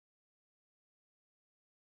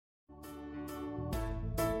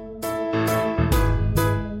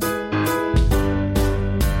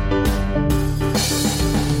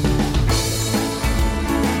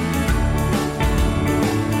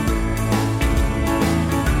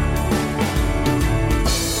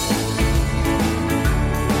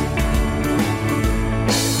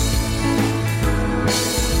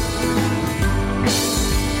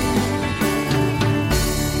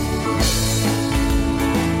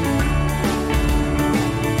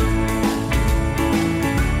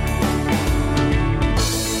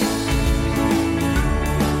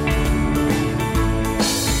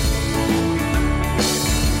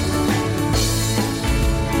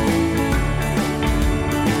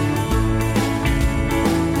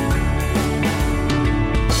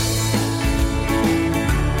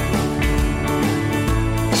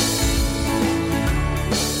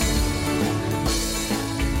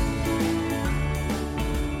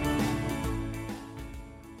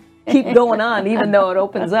Keep going on, even though it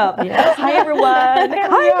opens up. Yes. Hi, everyone. Hi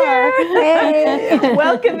there. Hey.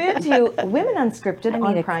 Welcome into Women Unscripted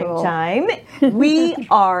on Prime Time. We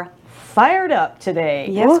are fired up today.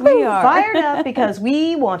 Yes, we are. Fired up because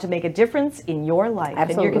we want to make a difference in your life.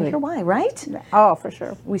 Absolutely. And you're going to hear why, right? Oh, for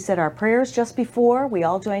sure. We said our prayers just before. We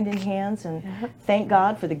all joined in hands and thank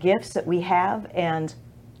God for the gifts that we have and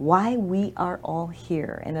why we are all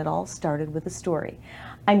here. And it all started with a story.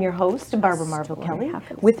 I'm your host, Barbara Marvel Kelly.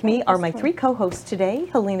 With me are my three co-hosts today,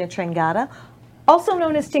 Helena Trengata, also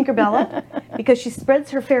known as Tinkerbella, because she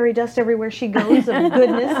spreads her fairy dust everywhere she goes of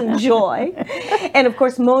goodness and joy. And of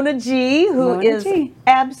course, Mona G, who is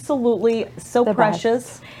absolutely so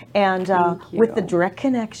precious. And with the direct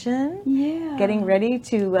connection, getting ready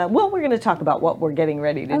to, well, we're going to talk about what we're getting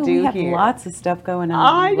ready to do we have here. Lots of stuff going on.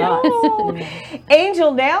 I know.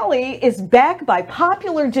 Angel Nally is back by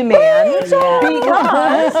popular demand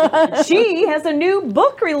because she has a new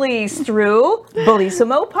book release through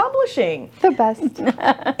Bellissimo Publishing. The best.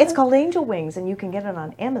 It's called Angel Wings, and you can get it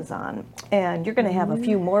on Amazon. And you're going to have a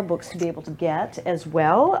few more books to be able to get as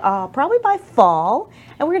well, probably by fall.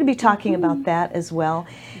 And we're going to be talking about that as well.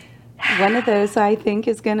 One of those, I think,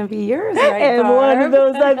 is going to be yours, right, And Barb? one of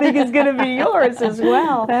those, I think, is going to be yours as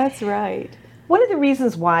well. That's right. One of the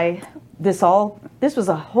reasons why this was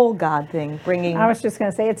a whole God thing, bringing... I was just going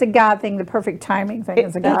to say, it's a God thing. The perfect timing thing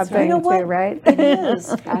is a God thing, too, right? It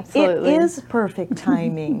is. Absolutely. It is perfect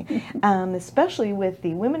timing, especially with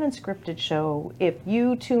the Women Unscripted show. If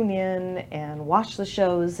you tune in and watch the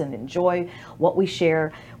shows and enjoy what we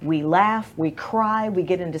share, we laugh, we cry, we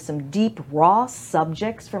get into some deep, raw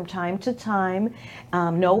subjects from time to time.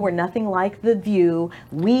 No, we're nothing like The View.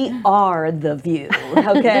 We are The View,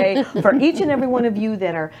 okay? For each and every one of you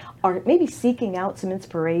that are maybe seeking out some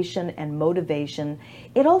inspiration and motivation,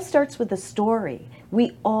 it all starts with a story.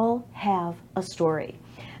 We all have a story.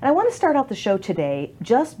 And I want to start out the show today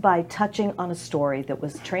just by touching on a story that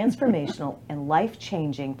was transformational and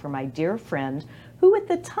life-changing for my dear friend, who at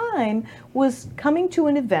the time was coming to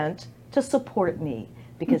an event to support me,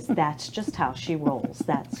 because that's just how she rolls.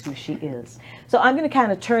 That's who she is. So I'm going to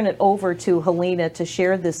kind of turn it over to Helena to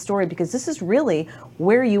share this story, because this is really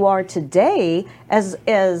where you are today as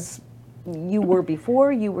you were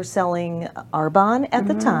before. You were selling Arbonne at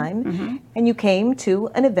the time, and you came to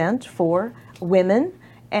an event for women.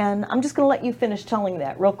 And I'm just going to let you finish telling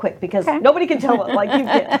that real quick, because nobody can tell it like you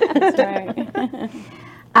did. That's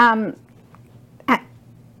right.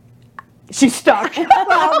 She's stuck.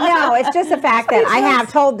 Well, no, it's just the fact that I have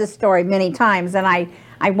told this story many times, and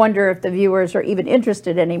I wonder if the viewers are even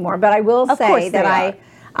interested anymore. But I will say that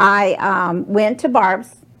I went to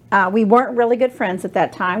Barb's. We weren't really good friends at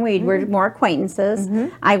that time. We were more acquaintances.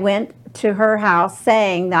 I went to her house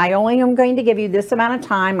saying that I only am going to give you this amount of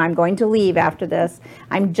time. I'm going to leave after this.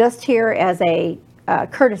 I'm just here as a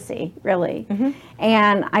courtesy, really.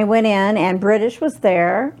 And I went in, and British was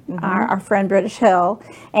there, our friend British Hill,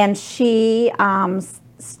 and she asked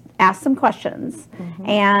some questions.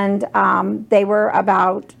 And they were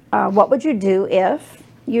about what would you do if,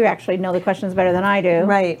 you actually know the questions better than I do.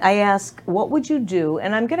 Right. I ask, what would you do?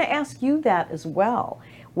 And I'm going to ask you that as well.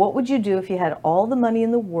 What would you do if you had all the money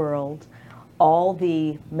in the world, all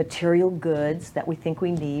the material goods that we think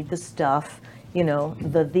we need, the stuff, you know,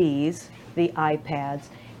 the iPads,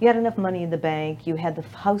 you had enough money in the bank, you had the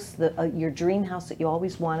house, your dream house that you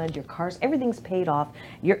always wanted, your cars, everything's paid off,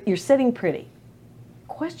 you're sitting pretty.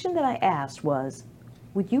 Question that I asked was,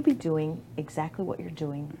 would you be doing exactly what you're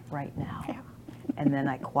doing right now? Yeah. And then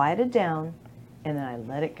I quieted down, and then I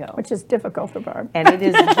let it go. Which is difficult for Barb. And it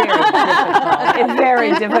is very difficult. It's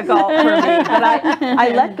very difficult for me. But I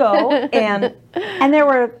let go, and there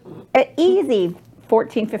were easy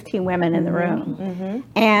 14, 15 women in the room.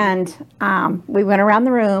 And we went around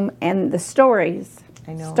the room, and the stories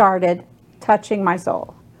started touching my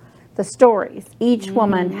soul. The stories. Each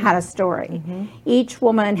woman had a story. Each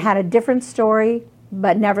woman had a different story,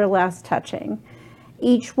 but nevertheless touching.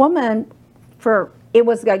 Each woman, it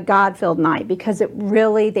was a God-filled night because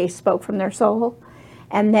they spoke from their soul.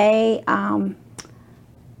 And they, and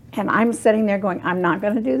I'm sitting there going, I'm not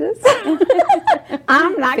going to do this.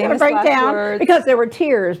 I'm not going to break down, because there were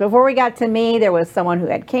tears. Before we got to me, there was someone who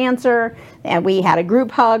had cancer, and we had a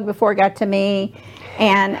group hug before it got to me.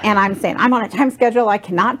 And I'm saying, I'm on a time schedule. I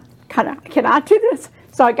cannot do this.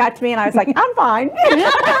 So it got to me, and I was like, I'm fine.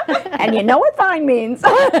 And you know what fine means.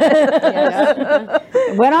 Went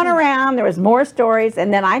on around. There was more stories,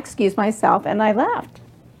 and then I excused myself, and I left.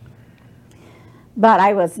 But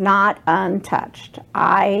I was not untouched.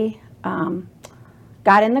 I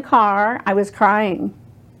got in the car. I was crying,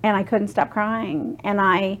 and I couldn't stop crying. And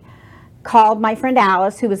I called my friend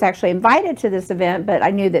Alice, who was actually invited to this event, but I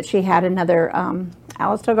knew that she had another,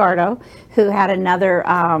 Alice Togardo, who had another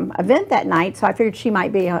event that night, so I figured she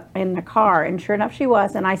might be in the car, and sure enough she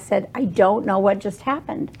was. And I said, I don't know what just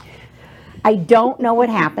happened. I don't know what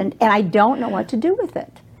happened, and I don't know what to do with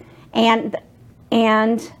it. And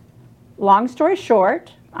long story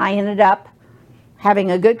short, I ended up having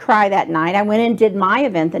a good cry that night. I went and did my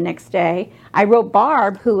event the next day. I wrote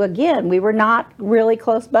Barb, who, again, we were not really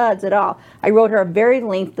close buds at all. I wrote her a very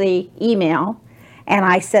lengthy email, and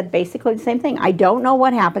I said basically the same thing. I don't know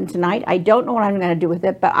what happened tonight. I don't know what I'm going to do with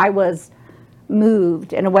it, but I was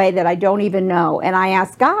moved in a way that I don't even know. And I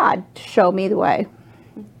asked God to show me the way.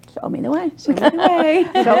 Show me the way. Show me the way.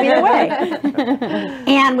 Show me the way.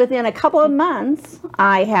 And within a couple of months,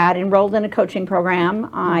 I had enrolled in a coaching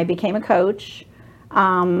program. I became a coach.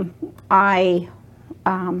 Then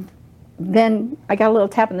I got a little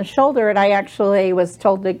tap on the shoulder, and I actually was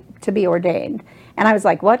told to be ordained. And I was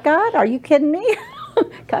like, what, God? Are you kidding me?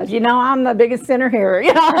 Because, I'm the biggest sinner here.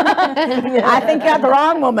 I think you got the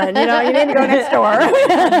wrong woman. You need to go next door.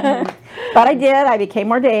 But I did. I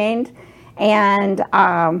became ordained. And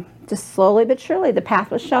just slowly but surely, the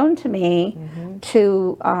path was shown to me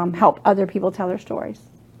to help other people tell their stories.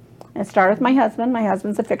 And it started with my husband. My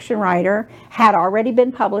husband's a fiction writer, had already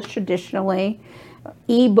been published traditionally.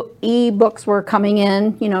 E-books were coming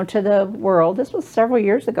in, to the world. This was several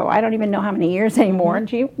years ago. I don't even know how many years anymore.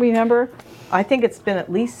 Do you remember? I think it's been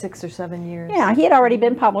at least 6 or 7 years. Yeah, he had already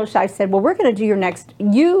been published. I said, well, you are going to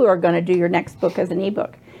do your next book as an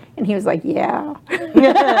e-book. And he was like, yeah.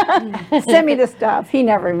 Send me the stuff. He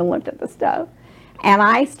never even looked at the stuff. And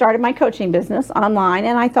I started my coaching business online,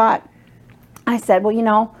 and I said,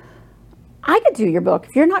 well, I could do your book.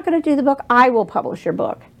 If you're not going to do the book, I will publish your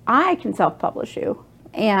book. I can self-publish you.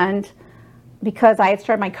 And because I had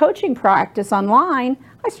started my coaching practice online,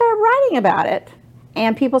 I started writing about it.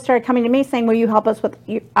 And people started coming to me saying, will you help us with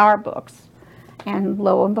our books? And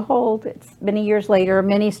lo and behold, it's many years later,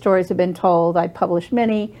 many stories have been told. I published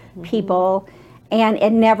many people, and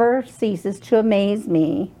it never ceases to amaze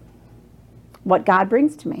me what God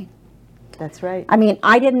brings to me. That's right. I mean,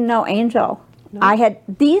 I didn't know Angel. No.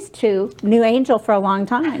 These two knew Angel for a long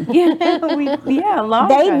time. Long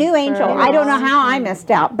They knew Angel. I don't know how I missed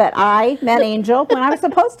out, but I met Angel when I was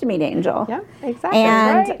supposed to meet Angel. Yeah,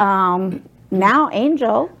 exactly. And now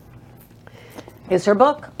Angel is her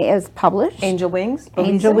book is published. Angel Wings.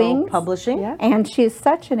 Angel Wings Publishing. Yeah. And she's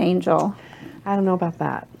such an angel. I don't know about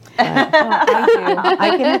that. I do.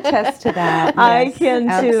 I can attest to that. Yes, I can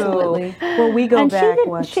absolutely. too. Well, we go back.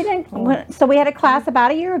 So we had a class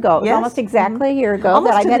about a year ago. It was almost exactly a year ago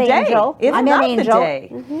that I met Angel. I met Angel.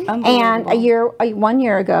 And 1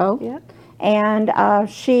 year ago. Yep. And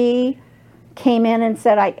she came in and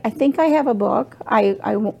said, I think I have a book.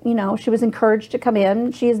 She was encouraged to come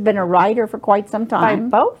in. She has been a writer for quite some time.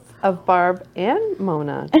 By both of Barb and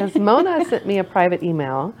Mona, because Mona sent me a private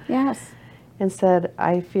email. Yes. And said,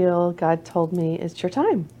 I feel God told me it's your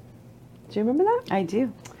time. Do you remember that? I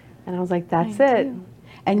do. And I was like, that's it.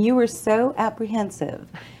 And you were so apprehensive.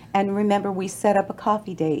 And remember, we set up a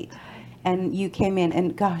coffee date. And you came in,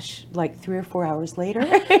 and gosh, like 3 or 4 hours later,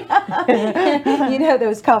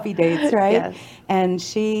 those coffee dates, right? Yes. And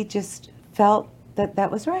she just felt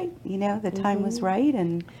that was right. The time was right.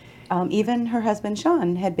 And even her husband,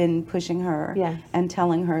 Sean, had been pushing her and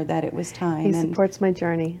telling her that it was time. He supports my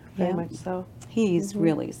journey very much so. He's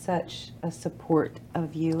really such a support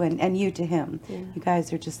of you and you to him. Yeah. You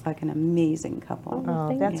guys are just like an amazing couple.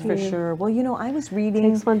 Oh, that's for sure. Well, I was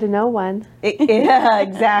reading. Takes one to know one. Yeah,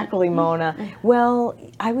 exactly, Mona. Well,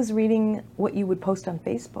 I was reading what you would post on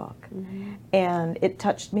Facebook, and it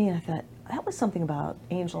touched me, and I thought, that was something about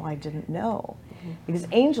Angel I didn't know. Because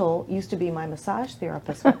Angel used to be my massage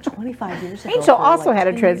therapist about 25 years ago. Angel also had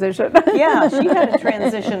a transition. Yeah, she had a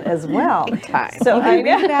transition as well. So I you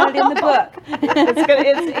read about it in the book.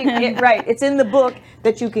 Right, it's in the book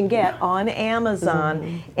that you can get on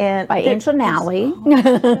Amazon. And By Angel Nally.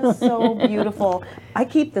 It's so beautiful. I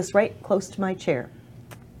keep this right close to my chair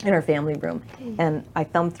in our family room, and I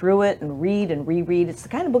thumb through it and read and reread. It's the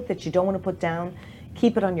kind of book that you don't want to put down.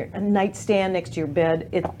 Keep it on your nightstand next to your bed.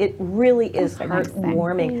 It really is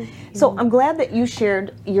heartwarming. So I'm glad that you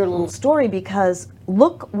shared your little story, because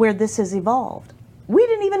look where this has evolved. We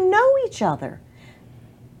didn't even know each other.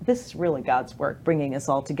 This is really God's work, bringing us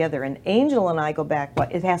all together. And Angel and I go back,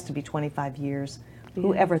 it has to be 25 years.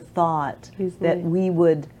 Whoever thought that we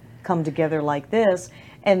would come together like this?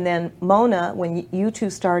 And then Mona, when you two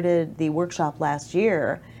started the workshop last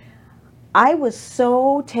year, I was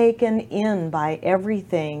so taken in by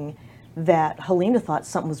everything that Helena thought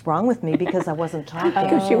something was wrong with me because I wasn't talking.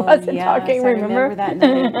 Because she wasn't talking, remember? That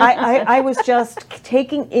night. I was just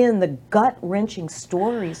taking in the gut-wrenching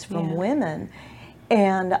stories from women.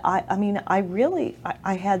 And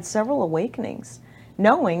I had several awakenings,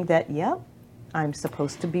 knowing that, yep, I'm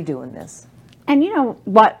supposed to be doing this. And you know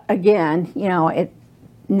what, again, it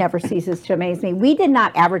never ceases to amaze me. We did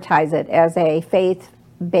not advertise it as a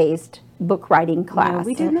faith-based book writing class. No,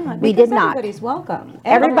 we did not. We did not. Everybody's welcome.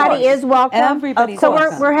 Everybody is welcome. Everybody's so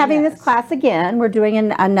welcome. we're having this class again. We're doing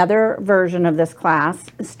another version of this class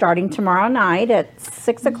starting tomorrow night at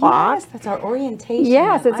 6 o'clock. Yes, that's our orientation.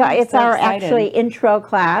 Yes, it's I'm so our excited. actually intro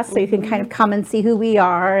class, so you can kind of come and see who we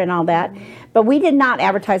are and all that. But we did not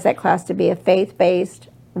advertise that class to be a faith-based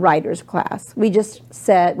writer's class. We just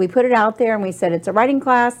said, we put it out there and we said, it's a writing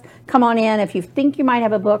class. Come on in if you think you might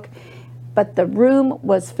have a book. But the room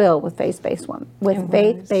was filled with faith-based women,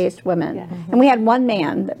 faith-based women. Yeah. And we had one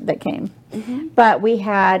man that came. But we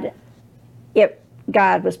had,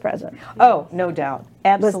 God was present. Oh, no doubt.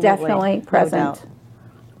 Absolutely. Was definitely present. No doubt.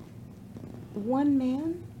 One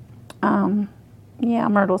man? Yeah,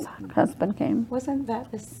 Myrtle's husband came. Wasn't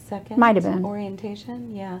that the second Might have been.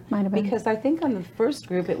 orientation? Yeah. Might have been. Because I think on the first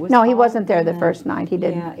group it was No, he all wasn't there the women. first night. He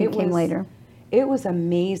didn't. Yeah, he came later. It was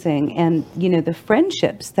amazing. And, the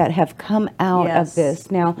friendships that have come out of this.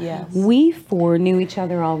 Now, we four knew each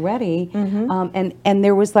other already. And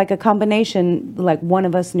there was like a combination, like one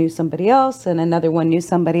of us knew somebody else and another one knew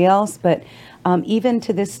somebody else. But even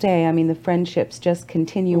to this day, I mean, the friendships just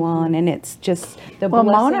continue on. And it's just the Well,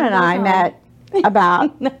 blessing Mona and I goes on. met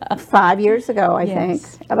about 5 years ago, I think.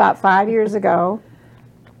 About 5 years ago.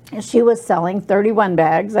 She was selling 31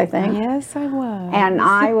 bags, I think. Yes, I was. And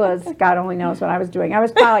I was, God only knows what I was doing. I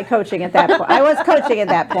was probably coaching at that point. I was coaching at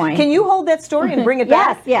that point. Can you hold that story and bring it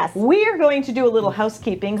back? Yes. We are going to do a little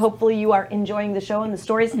housekeeping. Hopefully you are enjoying the show and the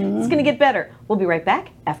stories. It's going to get better. We'll be right back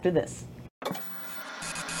after this.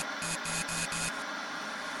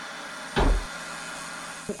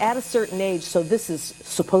 At a certain age, so this is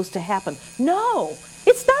supposed to happen. No,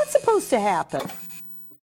 it's not supposed to happen.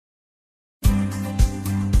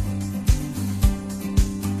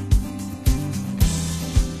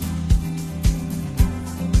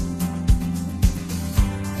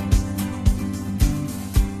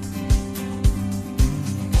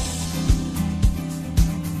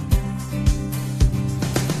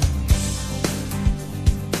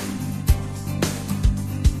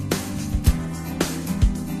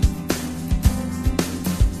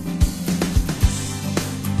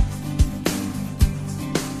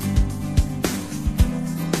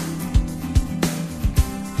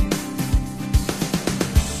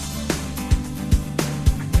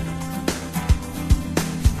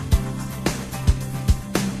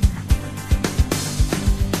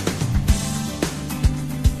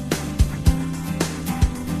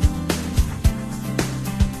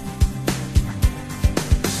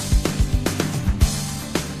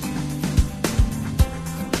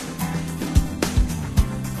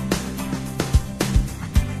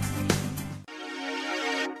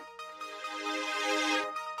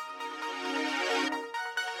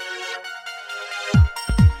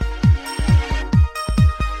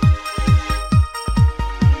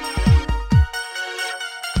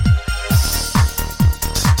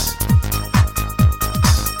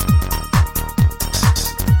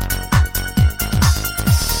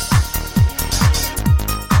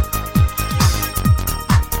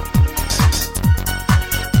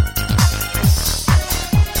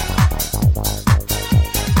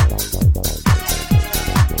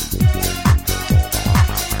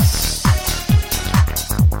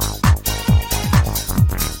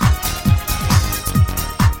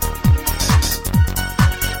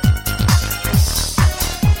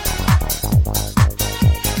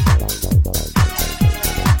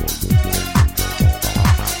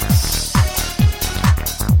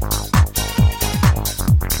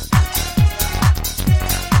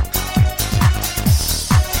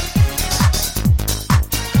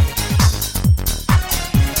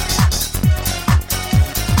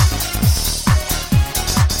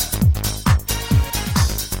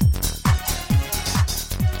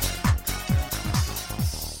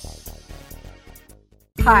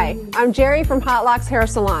 Hi, I'm Jerry from Hot Locks Hair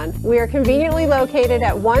Salon. We are conveniently located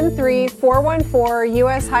at 13414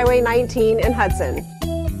 US Highway 19 in Hudson.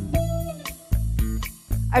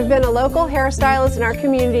 I've been a local hairstylist in our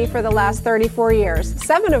community for the last 34 years,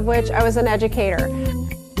 7 of which I was an educator.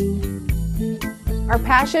 Our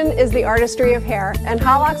passion is the artistry of hair, and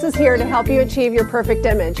Hot Locks is here to help you achieve your perfect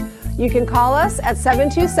image. You can call us at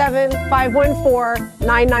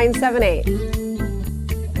 727-514-9978.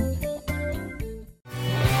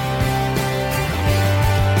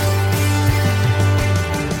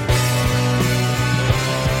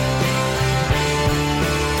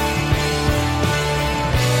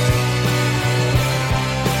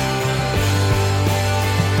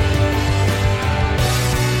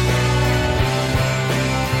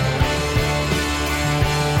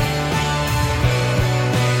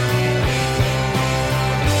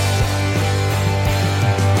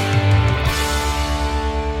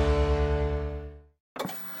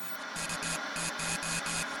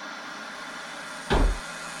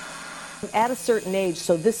 At a certain age,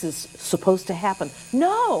 so this is supposed to happen.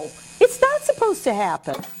 No, it's not supposed to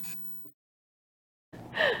happen.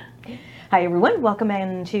 Hi everyone, welcome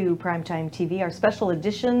into Primetime TV. Our special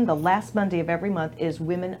edition, the last Monday of every month, is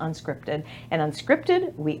Women Unscripted. And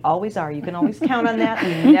unscripted, we always are. You can always count on that.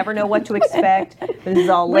 We never know what to expect. This is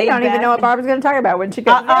all laid back. We don't even know what Barbara's going to talk about when she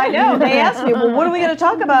comes. I know. They ask me, well, what are we going to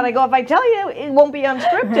talk about? I go, if I tell you, it won't be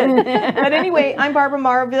unscripted. But anyway, I'm Barbara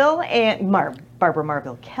Marville, and Barbara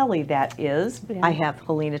Marville Kelly, that is. Yeah. I have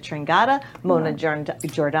Helena Tringata, Mona Giordano.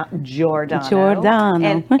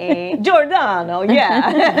 And Giordano,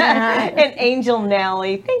 yeah. And Angel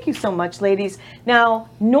Nally. Thank you so much, ladies. Now,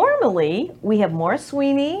 normally, we have Maura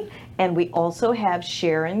Sweeney, and we also have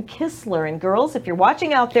Sharon Kistler. And girls, if you're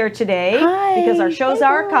watching out there today, because our show's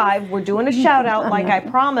archived, we're doing a shout out like I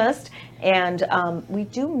promised. And we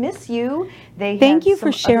do miss you. Thank you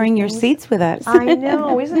for sharing your seats with us. I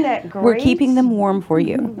know, isn't that great? We're keeping them warm for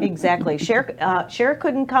you. Exactly. Cher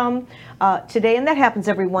couldn't come today, and that happens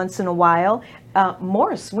every once in a while.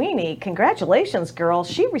 Maura Sweeney, congratulations, girl.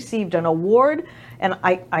 She received an award, and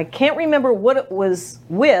I can't remember what it was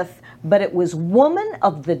with, but it was Woman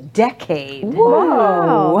of the Decade.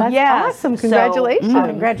 Whoa, that's awesome. Congratulations.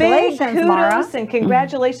 Congratulations, big kudos Maura. And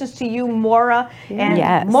congratulations to you, Maura. And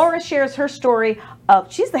yes. Maura shares her story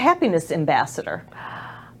of, she's the happiness ambassador.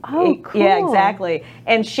 Oh, cool. Yeah, exactly.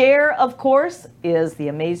 And Cher, of course, is the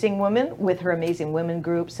Amazing Woman with her Amazing Women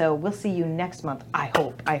group. So we'll see you next month, I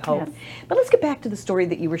hope. Yes. But let's get back to the story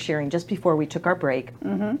that you were sharing just before we took our break.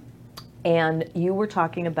 Mm-hmm. And you were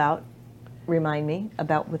talking about, remind me,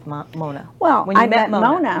 about with Mona. Well, when you met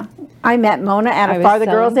Mona. I met Mona at a Farther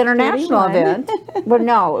Girls International event. Well,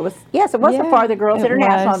 no, it was, yes, it was a Farther Girls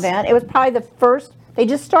International event. It was probably the first, they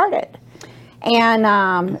just started.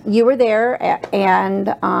 And you were there,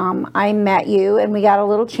 and I met you, and we got a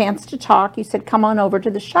little chance to talk. You said, come on over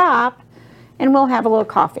to the shop, and we'll have a little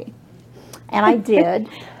coffee. And I did.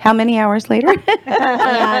 How many hours later?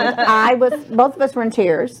 And both of us were in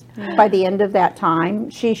tears by the end of that time.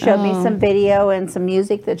 She showed me some video and some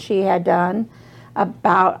music that she had done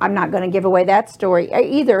about, I'm not going to give away that story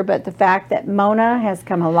either, but the fact that Mona has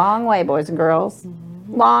come a long way, boys and girls.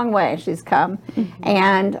 Mm-hmm. Long way she's come. Mm-hmm.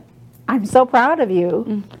 And I'm so proud of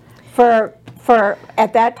you for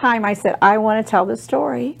at that time I said, I want to tell this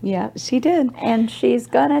story. Yeah, she did. And she's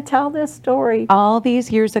going to tell this story. All these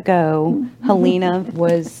years ago, Helena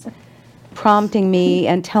was prompting me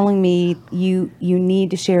and telling me, you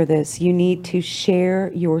need to share this. You need to share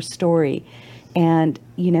your story. And,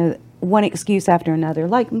 you know, one excuse after another,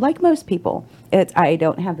 like most people, it's I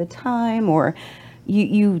don't have the time, or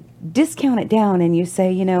you discount it down and you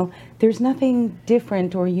say, you know, there's nothing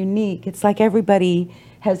different or unique. It's like everybody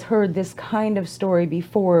has heard this kind of story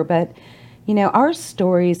before, but you know, our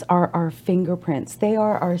stories are our fingerprints. They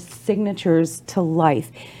are our signatures to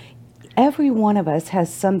life. Every one of us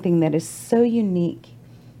has something that is so unique,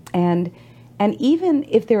 and even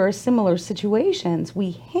if there are similar situations,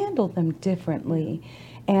 we handle them differently.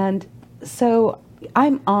 And so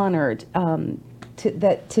I'm honored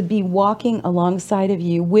to be walking alongside of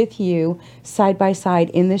you, with you, side by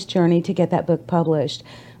side in this journey to get that book published.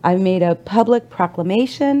 I've made a public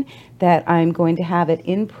proclamation that I'm going to have it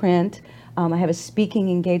in print. I have a speaking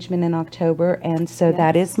engagement in October, and so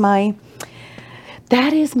that is my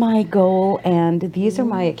goal, and these are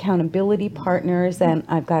my accountability partners, and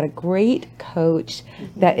I've got a great coach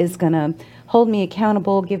that is going to hold me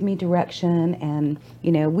accountable, give me direction, and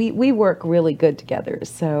we work really good together.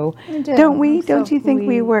 So don't we? Don't you think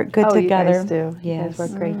we work good together? You guys do. Yes. You guys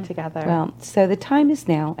work great together. Well, so the time is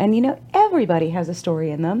now, and everybody has a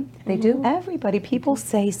story in them. They do. Everybody. People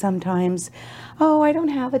say sometimes, "Oh, I don't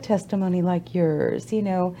have a testimony like yours."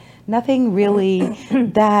 Nothing really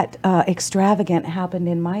that extravagant happened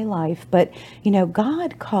in my life, but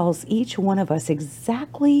God calls each one of us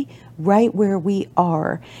exactly right where we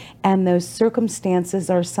are, and those circumstances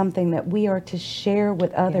are something that we are to share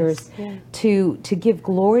with others, to give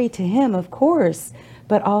glory to Him, of course,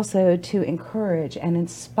 but also to encourage and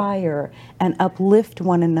inspire and uplift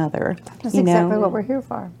one another. That's exactly what we're here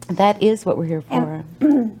for. That is what we're here for.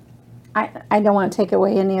 I don't want to take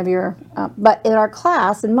away any of your, but in our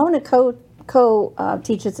class, and Mona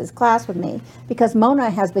teaches this class with me because Mona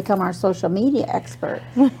has become our social media expert.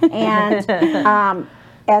 And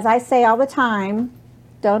as I say all the time,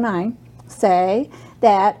 don't I, say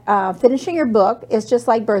that finishing your book is just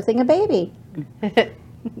like birthing a baby.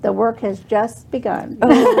 The work has just begun.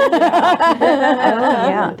 Oh,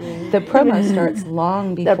 yeah. The promo starts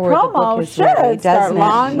long before the book is ready, start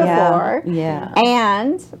long before. Yeah.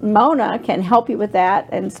 And Mona can help you with that.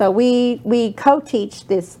 And so we co-teach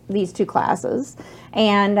these two classes.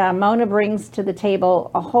 And Mona brings to the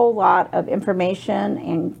table a whole lot of information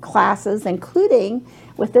and classes, including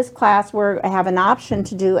with this class, I have an option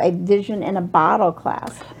to do a vision in a bottle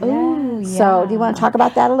class. Oh, yeah. So do you want to talk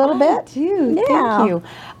about that a little bit? I do. Yeah. Thank you.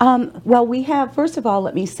 Well, we have, first of all,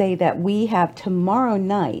 let me say that we have tomorrow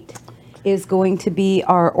night is going to be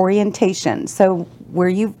our orientation. So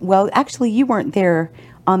actually you weren't there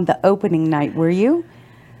on the opening night, were you?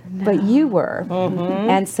 No. But you were. Mm-hmm.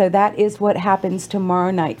 And so that is what happens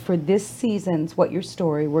tomorrow night for this season's What Your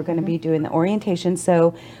Story. We're going to be doing the orientation.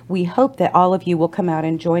 So we hope that all of you will come out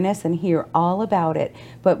and join us and hear all about it.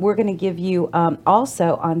 But we're going to give you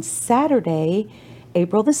also on Saturday,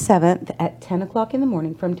 April the 7th at 10 o'clock in the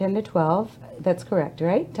morning from 10 to 12. That's correct,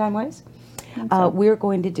 right? Time-wise? We're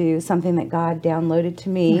going to do something that God downloaded to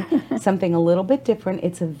me, something a little bit different.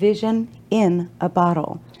 It's a vision in a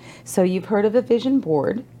bottle. So you've heard of a vision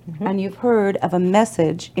board, and you've heard of a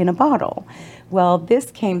message in a bottle. Well,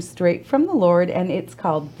 this came straight from the Lord, and it's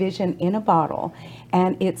called Vision in a Bottle.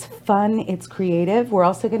 And it's fun, it's creative. We're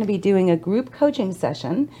also going to be doing a group coaching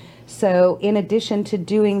session. So in addition to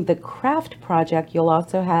doing the craft project, you'll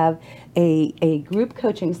also have a group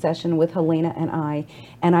coaching session with Helena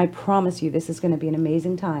and I promise you this is going to be an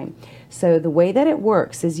amazing time. So the way that it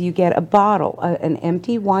works is you get a bottle, an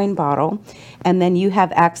empty wine bottle, and then you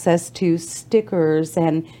have access to stickers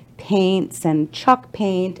and paints and chalk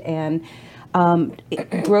paint and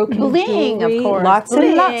broken bling, jewelry, of course. lots bling.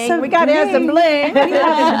 and lots of we got to have some bling. We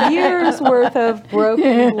have a year's worth of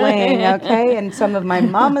broken bling, okay, and some of my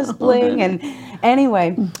mama's bling, and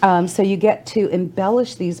anyway, so you get to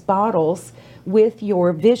embellish these bottles with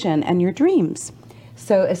your vision and your dreams.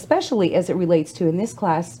 So especially as it relates to, in this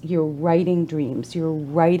class, you're writing dreams, you're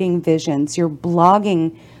writing visions, you're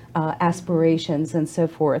blogging aspirations and so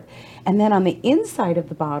forth. And then on the inside of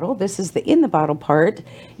the bottle, this is the in the bottle part,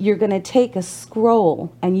 you're going to take a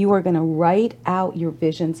scroll and you are going to write out your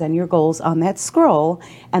visions and your goals on that scroll,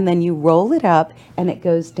 and then you roll it up and it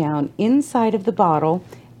goes down inside of the bottle,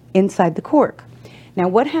 inside the cork. Now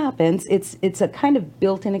what happens, it's a kind of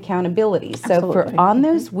built-in accountability. So Absolutely. for on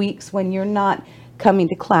those weeks when you're not coming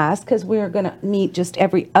to class, because we're going to meet just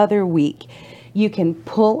every other week, you can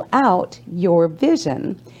pull out your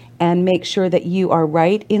vision and make sure that you are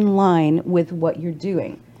right in line with what you're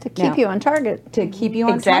doing. To keep you on target. To keep you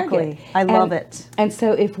on target. I love it. And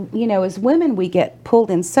so if, as women, we get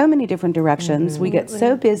pulled in so many different directions. We get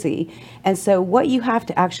so busy. And so what you have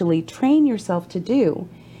to actually train yourself to do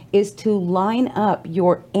is to line up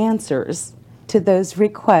your answers to those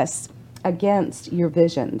requests against your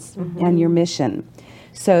visions and your mission.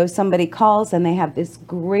 So somebody calls and they have this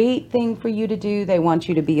great thing for you to do. They want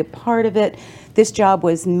you to be a part of it. This job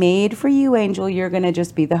was made for you, Angel. You're going to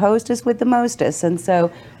just be the hostess with the mostess. And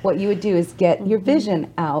so what you would do is get your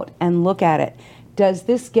vision out and look at it. Does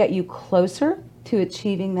this get you closer to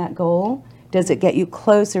achieving that goal? Does it get you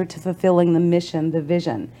closer to fulfilling the mission, the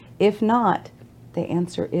vision? If not, the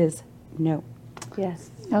answer is no. Yes.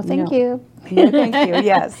 No, thank you. No, thank you.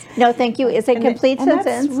 Yes. No, thank you is a complete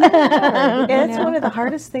sentence. It's one of the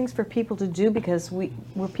hardest things for people to do because we're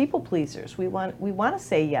people pleasers. We want to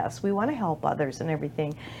say yes. We want to help others and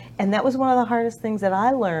everything. And that was one of the hardest things that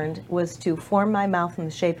I learned was to form my mouth in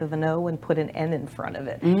the shape of an O and put an N in front of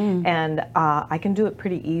it. And I can do it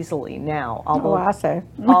pretty easily now. Although, I say.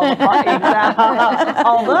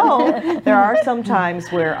 Although there are some times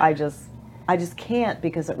where I just I just can't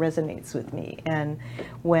because it resonates with me. And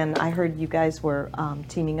when I heard you guys were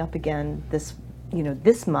teaming up again this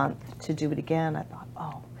month to do it again, I thought,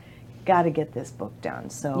 oh, got to get this book done.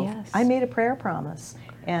 So Yes. I made a prayer promise,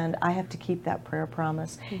 and I have to keep that prayer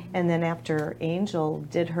promise. And then after Angel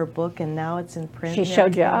did her book, and now it's in print. She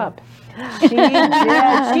showed you up. She did.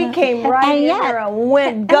 She came right in there and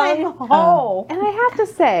went gung ho. And I have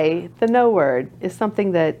to say, the no word is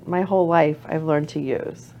something that my whole life I've learned to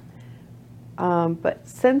use. But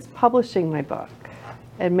since publishing my book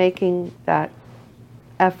and making that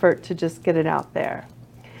effort to just get it out there,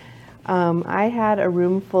 I had a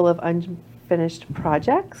room full of unfinished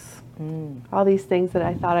projects, all these things that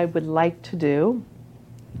I thought I would like to do.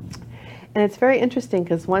 And it's very interesting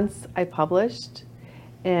because once I published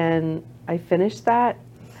and I finished that,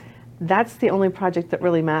 that's the only project that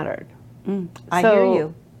really mattered. I hear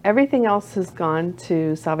you. Everything else has gone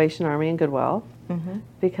to Salvation Army and Goodwill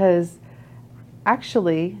because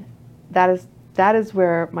actually that is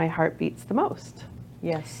where my heart beats the most.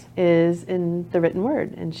 Yes. Is in the written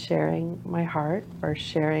word and sharing my heart or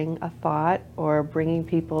sharing a thought or bringing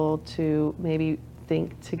people to maybe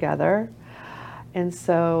think together. And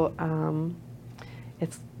so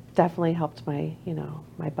it's definitely helped my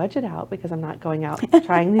budget out because I'm not going out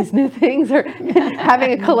trying these new things or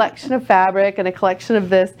having a collection of fabric and a collection of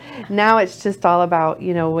this. Now it's just all about,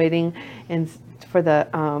 waiting and for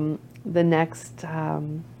the next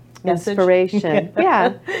inspiration.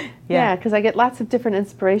 Yeah, because I get lots of different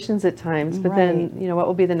inspirations at times, but then, what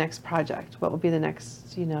will be the next project? What will be the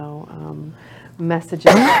next,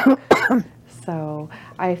 messages? So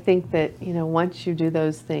I think that, once you do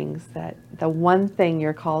those things, that the one thing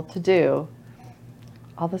you're called to do,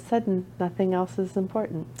 all of a sudden, nothing else is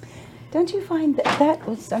important. Don't you find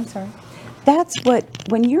I'm sorry. That's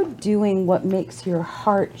when you're doing what makes your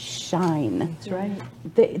heart shine. That's right.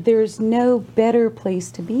 There's no better place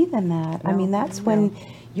to be than that. I mean, that's when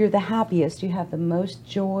you're the happiest. You have the most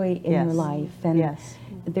joy in your life. And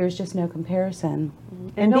there's just no comparison.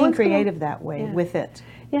 And being creative that way with it.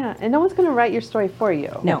 Yeah, and no one's going to write your story for you.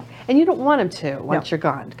 No. And you don't want them to once you're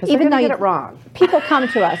gone, because they're Even going to though get it wrong. People come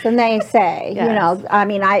to us and they say, Yes. I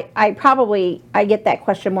mean, I get that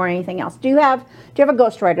question more than anything else. Do you have a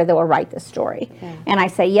ghostwriter that will write this story? Yeah. And I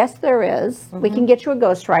say, yes, there is. We can get you a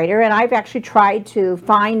ghostwriter. And I've actually tried to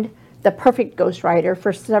find the perfect ghostwriter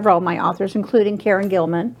for several of my authors, including Karen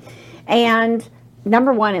Gilman. And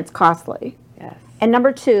number one, it's costly. Yes. And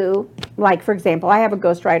number two, like, for example, I have a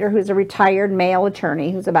ghostwriter who's a retired male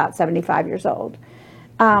attorney who's about 75 years old.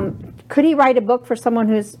 Could he write a book for someone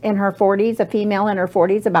who's in her 40s, a female in her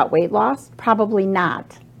 40s, about weight loss? Probably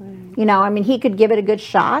not. Right. He could give it a good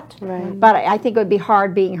shot, but I think it would be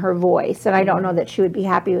hard being her voice, and I don't know that she would be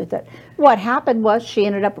happy with it. What happened was she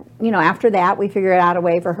ended up, after that, we figured out a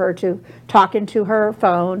way for her to talk into her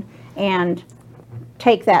phone and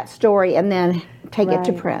take that story and then take it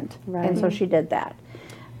to print. Right. And so she did that.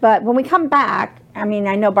 But when we come back, I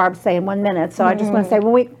know Barb's saying 1 minute, so I just want to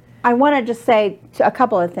say, I want to just say a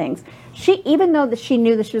couple of things. Even though that she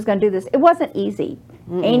knew that she was going to do this, it wasn't easy.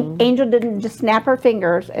 Angel didn't just snap her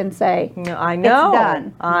fingers and say, no, I know. It's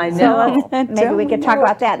done. I know. So maybe we could talk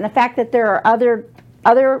about that. And the fact that there are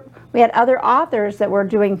we had other authors that were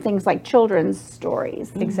doing things like children's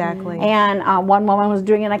stories. Exactly. And one woman was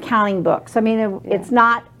doing an accounting book. So it's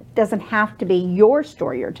not, doesn't have to be your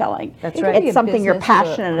story you're telling. That's right. It's something you're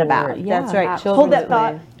passionate about. That's right. Hold that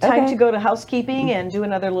thought. Time to go to housekeeping and do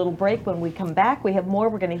another little break. When we come back, we have more.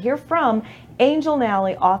 We're going to hear from Angel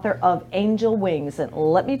Nally, author of Angel Wings. And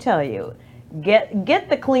let me tell you, get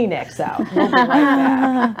the Kleenex out. We'll be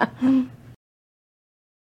right back.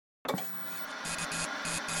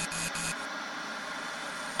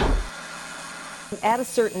 At a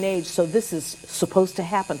certain age, so this is supposed to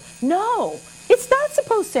happen. No, it's not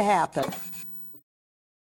supposed to happen.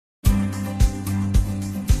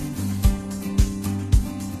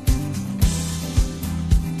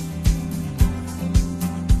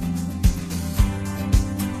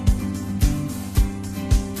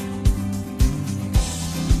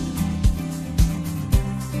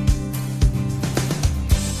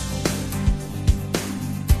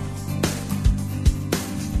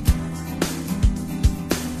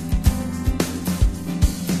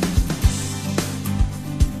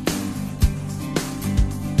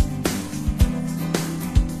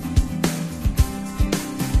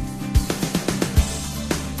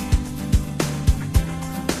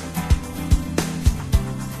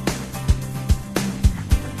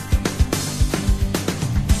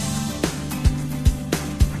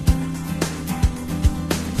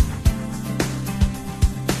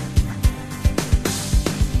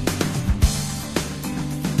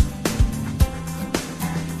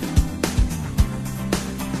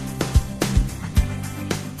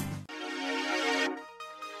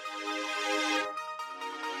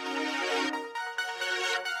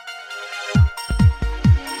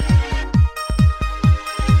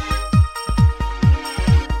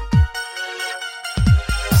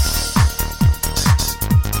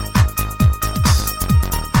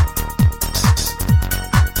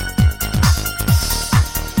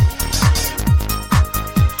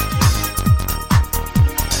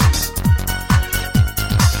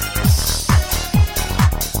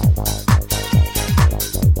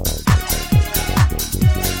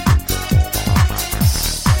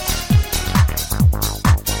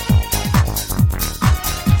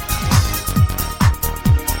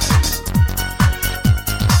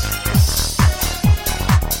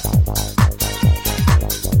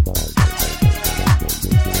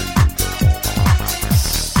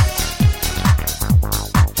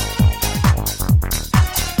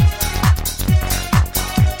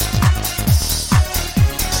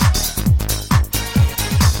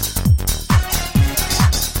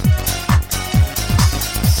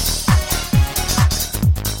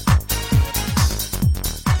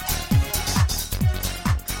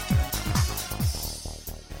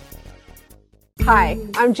 Hi,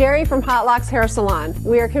 I'm Jerry from Hot Locks Hair Salon.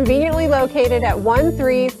 We are conveniently located at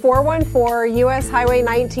 13414 US Highway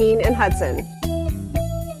 19 in Hudson.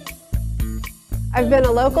 I've been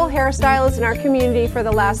a local hairstylist in our community for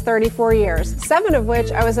the last 34 years, 7 of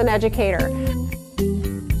which I was an educator.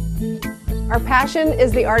 Our passion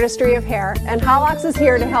is the artistry of hair, and Hot Locks is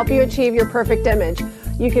here to help you achieve your perfect image.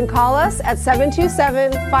 You can call us at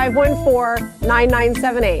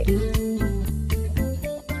 727-514-9978.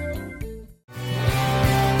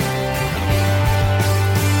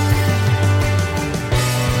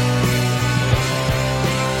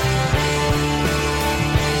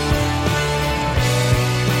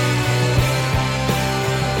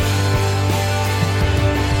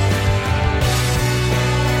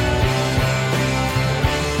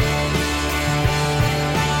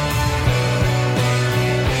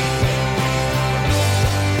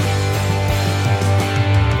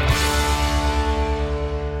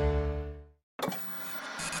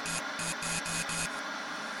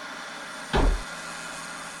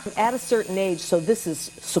 At a certain age, so this is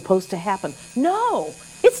supposed to happen. No,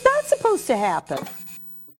 it's not supposed to happen.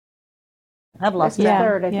 I've lost the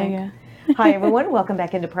third, I think. Yeah. Hi, everyone. Welcome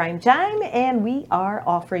back into Prime Time, and we are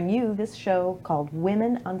offering you this show called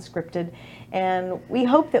Women Unscripted, and we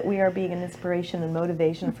hope that we are being an inspiration and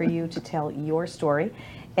motivation for you to tell your story.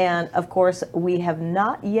 And of course, we have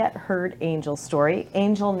not yet heard Angel's story.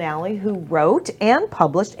 Angel Nally, who wrote and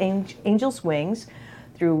published Angel's Wings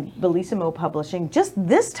through Bellissimo Publishing. Just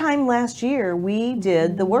this time last year, we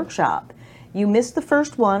did the workshop. You missed the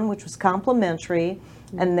first one, which was complimentary,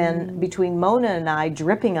 and then between Mona and I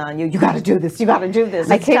dripping on you, you got to do this, you got to do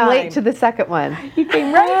this. I It's came time. late to the second one. You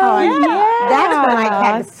came right on. Yeah. That's when I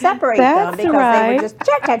had to separate them because they were just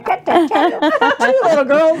two little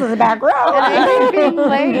girls in the back row. I was being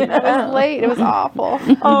late. It was late. It was awful.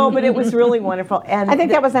 Oh, but it was really wonderful. And I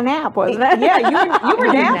think that was a nap, wasn't it? yeah, you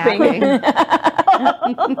were napping.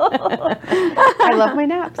 I love my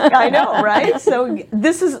naps. I know, right? So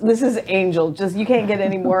this is Angel. Just you can't get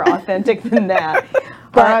any more authentic than that.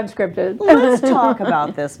 But unscripted. Let's talk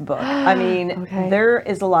about this book. I mean, there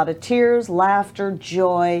is a lot of tears, laughter,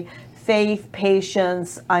 joy, faith,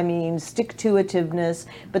 patience, I mean, stick-to-itiveness,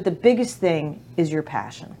 but the biggest thing is your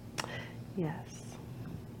passion. Yes,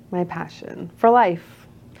 my passion for life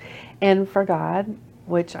and for God,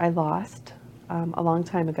 which I lost a long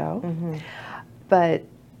time ago. But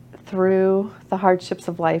through the hardships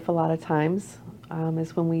of life, a lot of times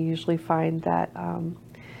is when we usually find that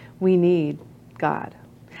we need God.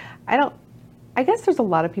 I guess there's a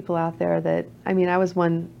lot of people out there that, I mean, I was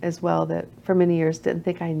one as well that for many years didn't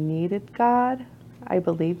think I needed God. I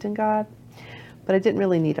believed in God, but I didn't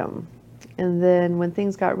really need him. And then when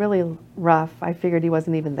things got really rough, I figured he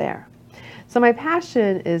wasn't even there. So my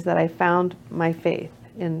passion is that I found my faith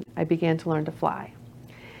and I began to learn to fly.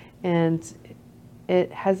 And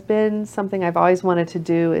it has been something I've always wanted to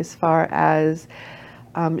do as far as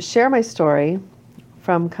share my story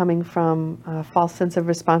from coming from a false sense of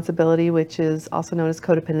responsibility, which is also known as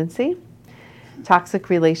codependency, toxic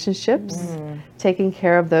relationships, taking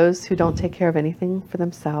care of those who don't take care of anything for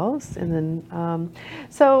themselves. And then,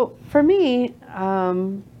 so for me,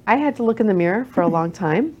 I had to look in the mirror for a long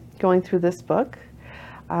time going through this book.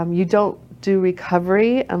 You don't do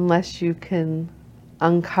recovery unless you can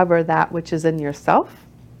uncover that which is in yourself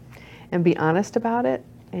and be honest about it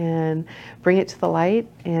and bring it to the light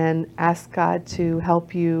and ask God to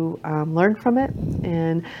help you learn from it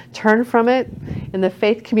and turn from it. In the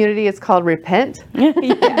faith community, it's called repent.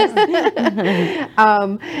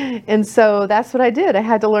 And so that's what I did. I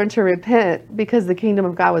had to learn to repent because the kingdom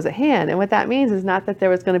of God was at hand. And what that means is not that there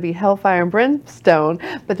was going to be hellfire and brimstone,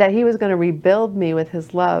 but that he was going to rebuild me with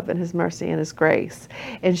his love and his mercy and his grace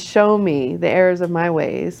and show me the errors of my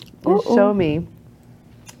ways and show me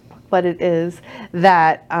what it is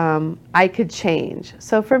that I could change.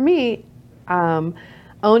 So for me,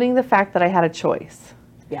 owning the fact that I had a choice.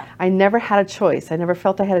 Yeah. I never had a choice. I never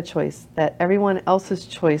felt I had a choice, that everyone else's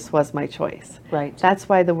choice was my choice. Right. That's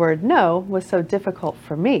why the word no was so difficult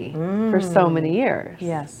for me for so many years.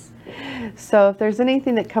 Yes. So if there's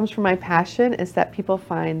anything that comes from my passion, is that people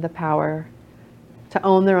find the power to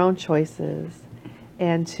own their own choices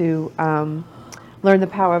and to learn the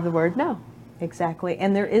power of the word no. Exactly.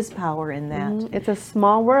 And there is power in that. It's a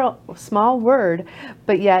small word,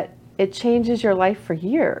 but yet it changes your life for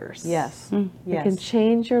years. Yes. It can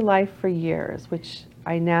change your life for years, which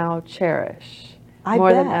I now cherish I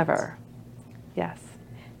more than bet. ever. Yes.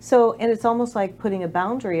 So, and it's almost like putting a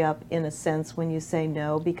boundary up in a sense when you say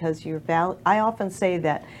no, because I often say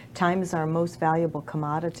that time is our most valuable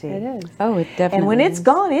commodity. It is. Oh, it definitely And when is. it's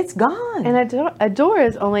gone, it's gone. And a door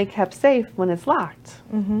is only kept safe when it's locked.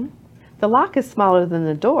 Mm-hmm. The lock is smaller than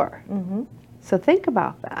the door. Mm-hmm. So think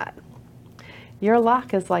about that. Your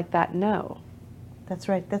lock is like that no. That's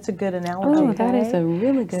right. That's a good analogy. Oh, that is a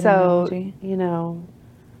really good So, analogy. you know,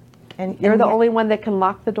 And you're the yet- only one that can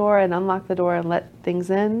lock the door and unlock the door and let things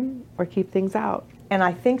in or keep things out. And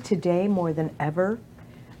I think today more than ever,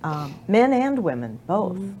 men and women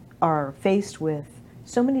both are faced with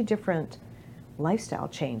so many different lifestyle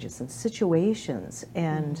changes and situations,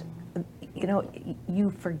 and you know, you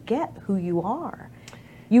forget who you are.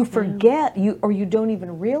 You forget or you don't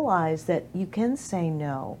even realize that you can say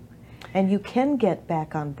no, and you can get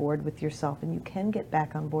back on board with yourself, and you can get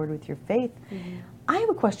back on board with your faith. I have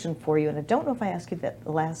a question for you, and I don't know if I asked you that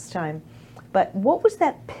the last time, but what was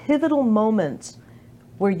that pivotal moment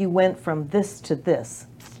where you went from this to this?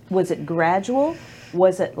 Was it gradual?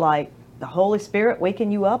 Was it like the Holy Spirit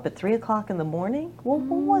waking you up at 3 o'clock in the morning? What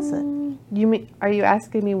was it? You mean, are you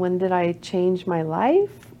asking me when did I change my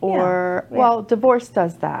life? Or, Yeah. well, divorce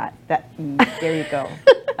does that. There you go.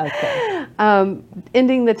 Okay.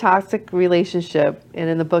 Ending the toxic relationship, and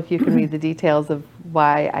in the book you can read the details of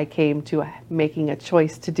why I came to making a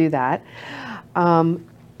choice to do that. And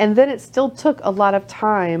then it still took a lot of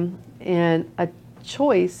time and a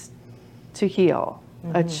choice to heal,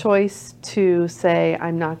 a choice to say,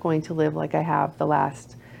 I'm not going to live like I have the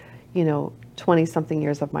last, 20-something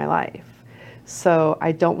years of my life. So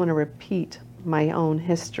I don't want to repeat my own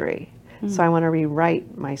history. So I want to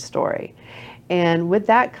rewrite my story. And with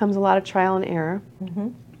that comes a lot of trial and error.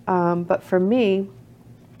 But for me,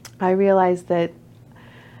 I realized that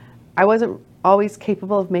I wasn't always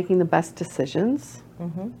capable of making the best decisions.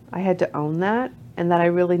 I had to own that, and that I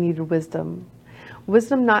really needed wisdom.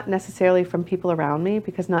 Wisdom not necessarily from people around me,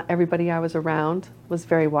 because not everybody I was around was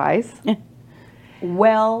very wise.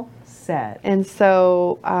 Well said. And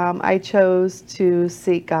so I chose to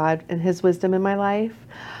seek God and His wisdom in my life.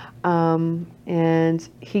 And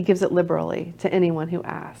He gives it liberally to anyone who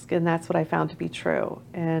asks. And that's what I found to be true.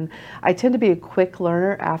 And I tend to be a quick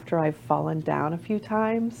learner after I've fallen down a few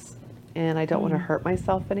times, and I don't want to hurt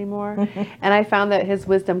myself anymore. And I found that His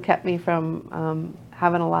wisdom kept me from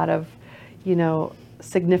having a lot of,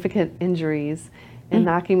 significant injuries and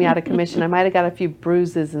knocking me out of commission. I might have got a few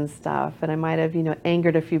bruises and stuff, and I might have,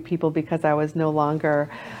 angered a few people because I was no longer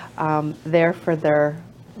there for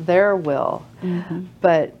their will.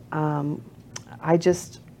 But I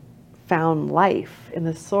just found life in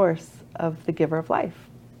the source of the giver of life.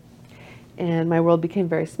 And my world became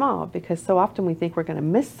very small, because so often we think we're going to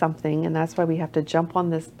miss something, and that's why we have to jump on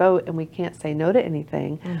this boat and we can't say no to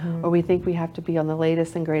anything, or we think we have to be on the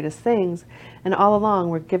latest and greatest things. And all along,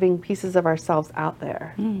 we're giving pieces of ourselves out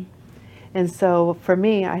there. And so for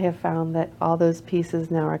me, I have found that all those pieces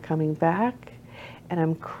now are coming back, and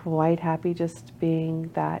I'm quite happy just being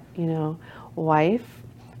that, wife,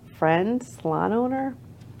 friend, salon owner,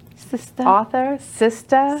 Sister. author,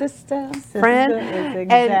 sister, friend. Is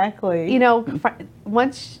exactly. And,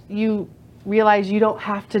 once you realize you don't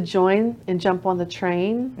have to join and jump on the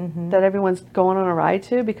train that everyone's going on a ride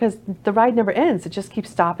to, because the ride never ends. It just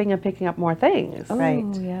keeps stopping and picking up more things. Right.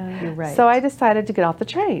 Oh, yeah. You're right. So I decided to get off the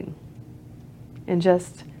train and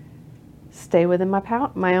just stay within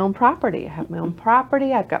my own property. I have my own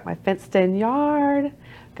property. I've got my fenced-in yard.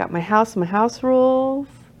 Got my house rules.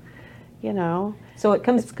 So it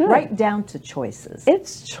comes good. right down to choices.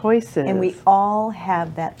 It's choices. And we all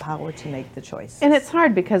have that power to make the choice. And it's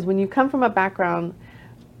hard, because when you come from a background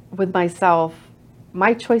with myself,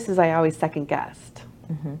 my choices I always second guessed.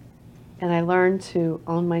 And I learned to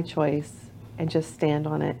own my choice and just stand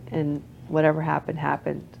on it, and whatever happened,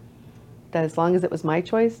 happened. That as long as it was my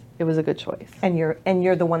choice, it was a good choice. And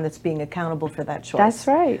you're the one that's being accountable for that choice. That's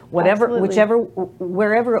right. Absolutely.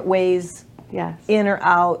 Wherever it weighs Yes. in or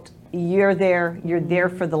out, you're there. You're there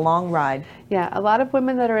for the long ride. Yeah, a lot of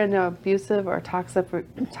women that are in abusive or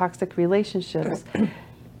toxic relationships,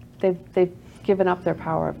 they've given up their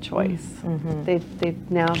power of choice. They've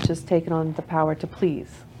now just taken on the power to please.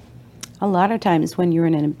 A lot of times when you're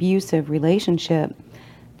in an abusive relationship,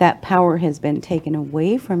 that power has been taken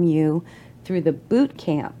away from you through the boot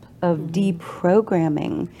camp of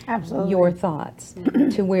deprogramming your thoughts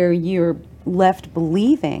to where you're left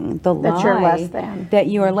believing the lie That you're less than. that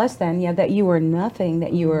you are less than, yeah, that you are nothing,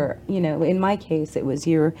 that you are, you know, in my case, it was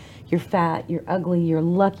you're fat, you're ugly, you're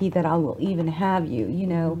lucky that I will even have you, you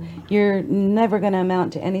know, you're never going to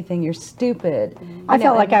amount to anything, you're stupid. I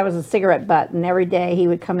felt like I was a cigarette butt, and every day he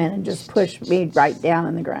would come in and just push me right down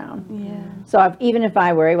in the ground. Yeah. So even if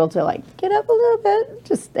I were able to like get up a little bit,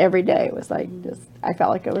 just every day it was like just I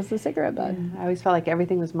felt like I was a cigarette butt. I always felt like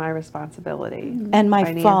everything was my responsibility. And my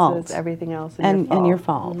Finances, fault. everything else, And your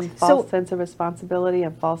fault. False sense of responsibility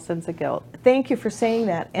and false sense of guilt. Thank you for saying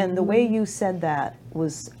that. And the way you said that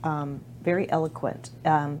was very eloquent.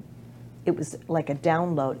 It was like a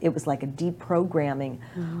download. It was like a deprogramming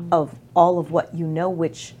of all of what you know,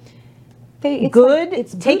 which good.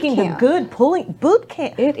 It's taking boot the camp. good, pulling boot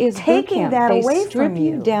camp. It is taking boot camp. that They away strip from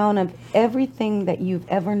you down of everything that you've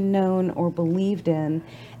ever known or believed in,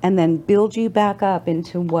 and then build you back up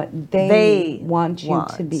into what they want you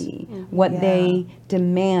to be, what they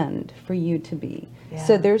demand for you to be.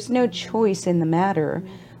 So there's no choice in the matter,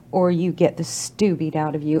 or you get the stew beat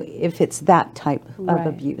out of you if it's that type of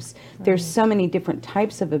abuse. There's so many different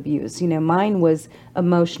types of abuse. You know, mine was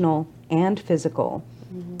emotional and physical.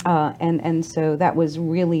 And so that was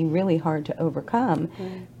really, really hard to overcome.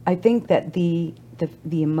 I think that the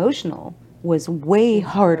emotional was way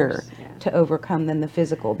harder to overcome than the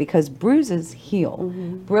physical, because bruises heal.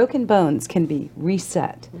 Broken bones can be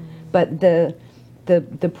reset. But the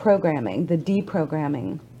programming, the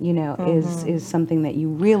deprogramming, you know, is something that you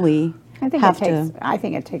really I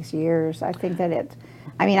think it takes years. I think that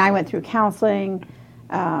I went through counseling,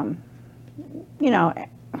 you know,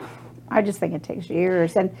 I just think it takes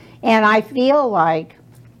years. And I feel like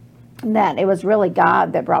that it was really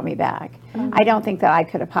God that brought me back. I don't think that I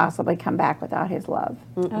could have possibly come back without his love.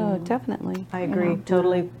 Oh, definitely. I agree,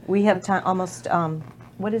 totally. We have time, almost,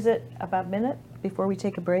 what is it, about a minute before we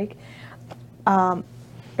take a break? Are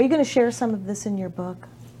you going to share some of this in your book?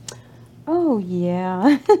 Oh,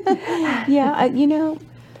 yeah. Yeah, you know,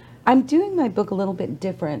 I'm doing my book a little bit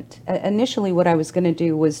different. Initially, what I was going to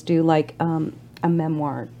do was do like a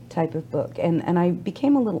memoir type of book. And I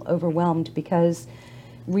became a little overwhelmed because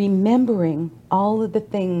remembering all of the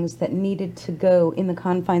things that needed to go in the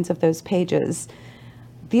confines of those pages,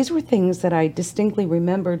 these were things that I distinctly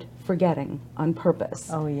remembered forgetting on purpose.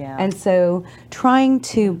 Oh, yeah. And so trying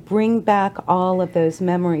to bring back all of those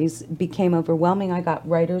memories became overwhelming. I got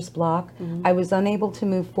writer's block. I was unable to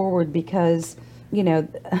move forward because, you know,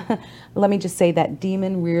 let me just say that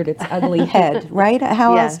demon reared its ugly head, right?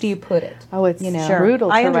 How else do you put it? Oh, it's you know? brutal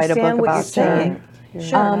to I write a book understand what about you're saying.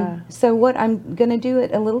 that. So what I'm going to do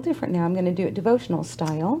it a little different now. I'm going to do it devotional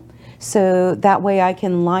style. So that way I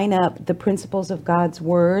can line up the principles of God's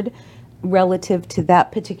word relative to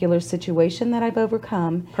that particular situation that I've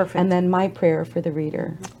overcome. Perfect. And then my prayer for the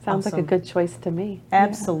reader. Sounds like a good choice to me.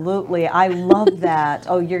 Absolutely. I love that.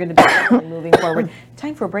 Oh, you're going to be definitely moving forward.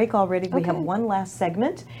 Time for a break already. We have one last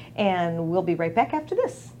segment, and we'll be right back after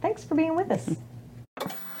this. Thanks for being with us.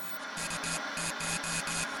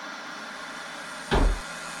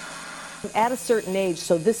 At a certain age,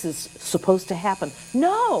 so this is supposed to happen.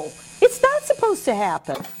 No, it's not supposed to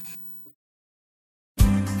happen.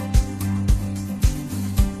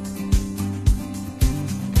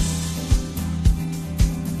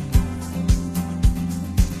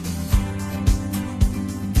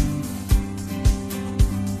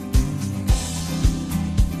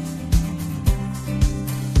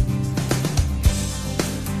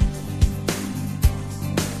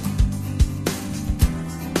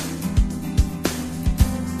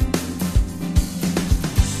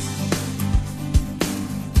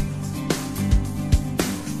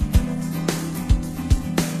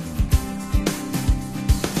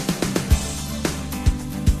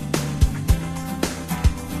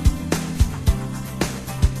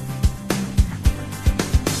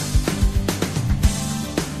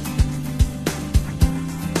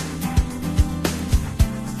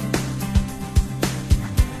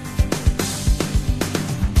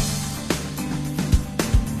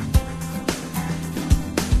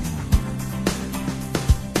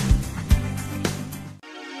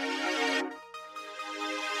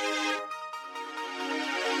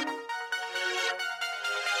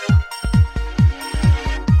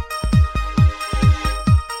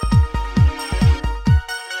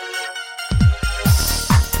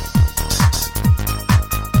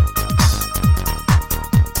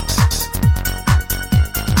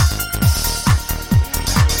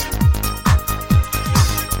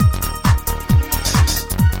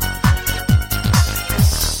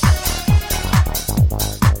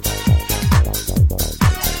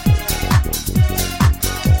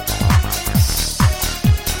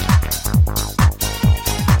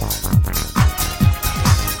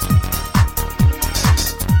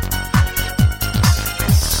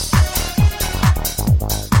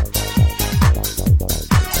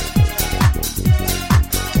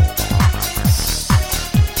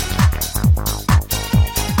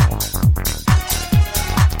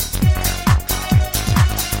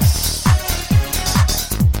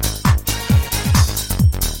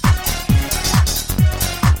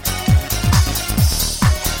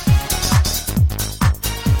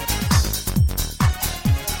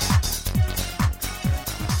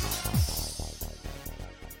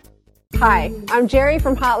 Hi, I'm Jerry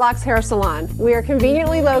from Hot Locks Hair Salon. We are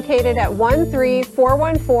conveniently located at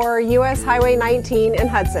 13414 US Highway 19 in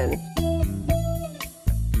Hudson.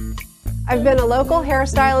 I've been a local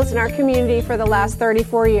hairstylist in our community for the last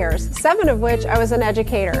 34 years, 7 of which I was an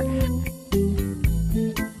educator.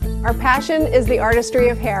 Our passion is the artistry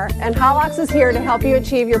of hair, and Hot Locks is here to help you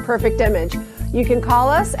achieve your perfect image. You can call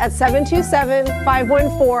us at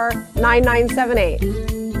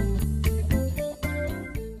 727-514-9978.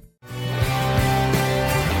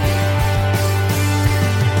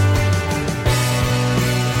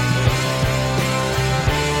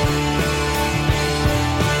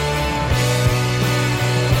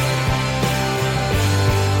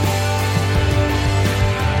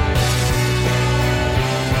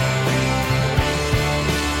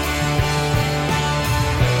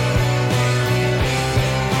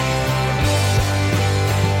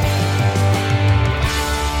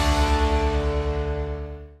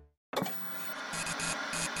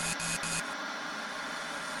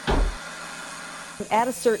 At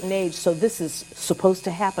a certain age, so this is supposed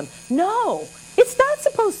to happen. No, it's not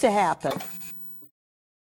supposed to happen.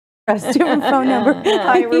 Different phone number.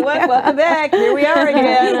 Hi everyone, welcome back. Here we are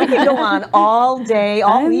again. We can go on all day,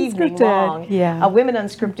 all evening long. Yeah. Women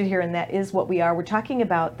Unscripted here, and that is what we are. We're talking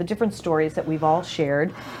about the different stories that we've all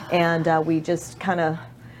shared, and we just kind of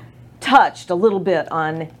touched a little bit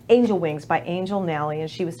on Angel Wings by Angel Nally, and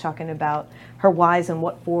she was talking about her whys and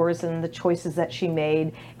what fors and the choices that she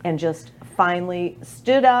made, and just finally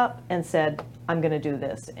stood up and said, I'm going to do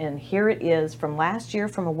this. And here it is from last year,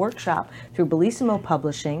 from a workshop through Bellissimo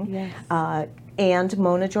Publishing. Yes. And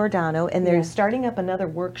Mona Giordano, and they're starting up another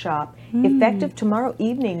workshop effective tomorrow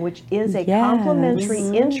evening, which is a complimentary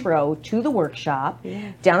intro to the workshop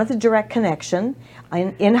down at the Direct Connection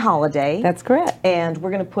in Holiday. That's correct. And we're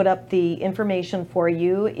going to put up the information for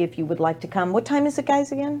you if you would like to come. What time is it,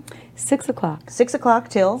 guys, again? 6 o'clock. 6 o'clock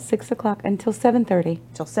till? 6 o'clock until 7:30.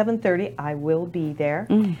 Till 7:30. I will be there.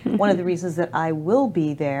 One of the reasons that I will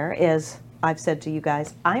be there is, I've said to you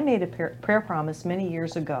guys, I made a prayer promise many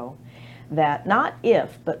years ago that not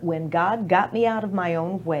if, but when God got me out of my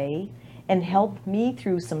own way and helped me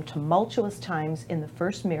through some tumultuous times in the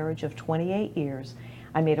first marriage of 28 years,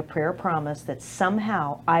 I made a prayer promise that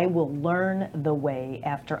somehow I will learn the way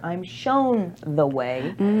after I'm shown the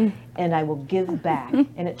way, and I will give back.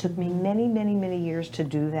 And it took me many, many, many years to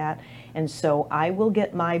do that. And so I will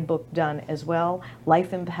get my book done as well,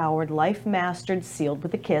 Life Empowered, Life Mastered, Sealed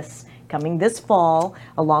with a Kiss, coming this fall,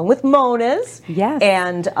 along with Mona's. Yes.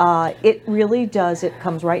 And it really does, it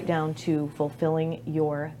comes right down to fulfilling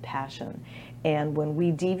your passion. And when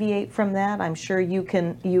we deviate from that, I'm sure you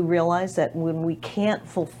realize that when we can't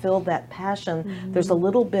fulfill that passion, there's a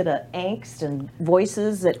little bit of angst and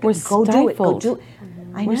voices that We're go do it, go stifled. do it.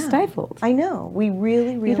 I We're know. stifled. I know. We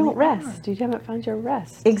really, really You don't are. rest. You haven't found your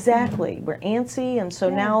rest. Exactly. We're antsy, and so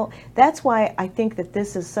now that's why I think that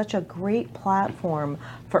this is such a great platform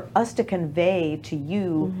for us to convey to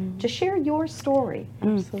you, to share your story.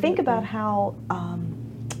 Think about how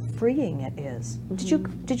freeing it is.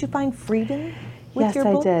 Did you find freedom with Yes, your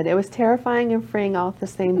I book? did. It was terrifying and freeing all at the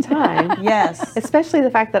same time. Yes. Especially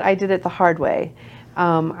the fact that I did it the hard way.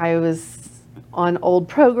 I was on old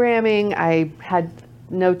programming. I had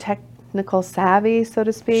no technical savvy, so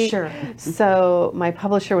to speak. Sure. So my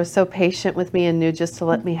publisher was so patient with me and knew just to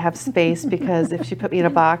let me have space, because if she put me in a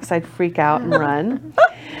box, I'd freak out and run.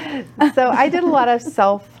 So I did a lot of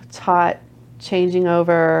self-taught changing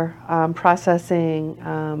over, processing,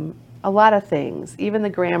 a lot of things. Even the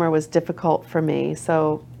grammar was difficult for me,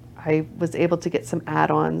 so I was able to get some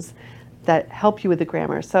add-ons that help you with the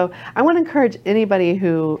grammar. So I want to encourage anybody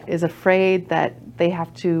who is afraid that they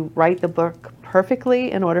have to write the book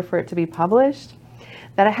perfectly in order for it to be published,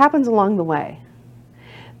 that it happens along the way.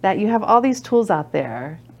 That you have all these tools out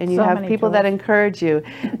there, and you So have many people that encourage you.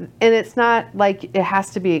 And it's not like it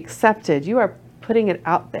has to be accepted. You are putting it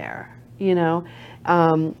out there, you know.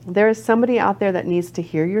 There is somebody out there that needs to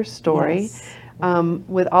hear your story. Yes.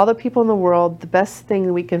 With all the people in the world, the best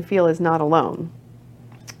thing we can feel is not alone.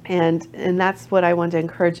 And that's what I want to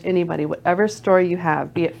encourage anybody, whatever story you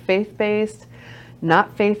have, be it faith-based,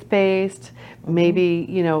 not faith-based, maybe,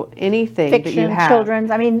 you know, anything that you Fiction, have.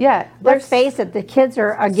 children's. I mean, Yeah, let's there's face it, the kids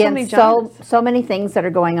are many against genres. so many things that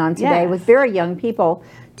are going on today with Yes. very young people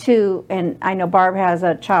to, and I know Barb has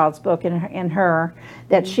a child's book in her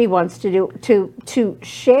that she wants to do to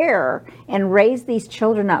share and raise these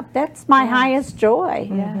children up. That's my highest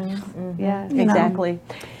joy. Yes, yes. Exactly.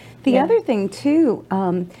 The other thing too,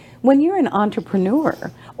 when you're an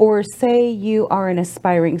entrepreneur, or say you are an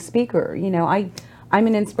aspiring speaker, you know, I'm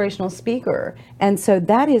an inspirational speaker. And so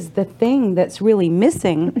that is the thing that's really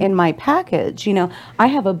missing in my package. You know, I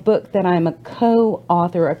have a book that I'm a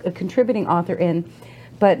co-author, a contributing author in,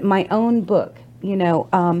 but my own book, you know,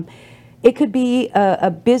 it could be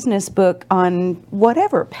a business book on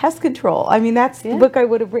whatever, pest control. I mean, that's the book I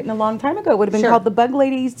would have written a long time ago. It would have been called The Bug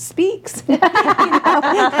Lady Speaks. Wow.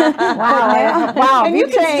 Wow. And you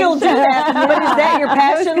can still do that, but is that your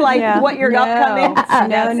passion, like what your upcoming?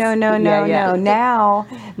 No. Now,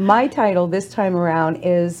 my title this time around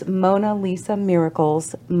is Mona Lisa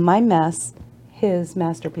Miracles, My Mess, His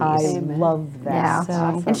Masterpiece. I love that. Yeah.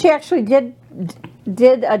 So- And she actually did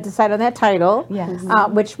decide on that title, Yes.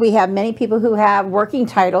 which we have many people who have working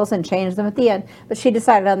titles and change them at the end. But she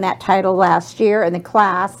decided on that title last year, and the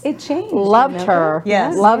class It changed. loved remember? her.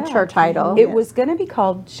 Yes. Loved her title. It was going to be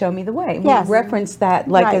called Show Me the Way. Yes. We referenced that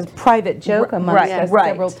like Right. a private joke amongst us right.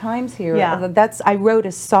 several times here. Yeah. I wrote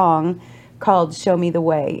a song called Show Me the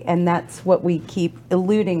Way, and that's what we keep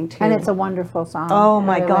alluding to. And it's a wonderful song. Oh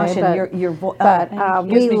my by the way, gosh, but- and your voice. But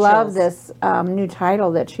gives we me love chills. this new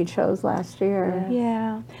title that she chose last year.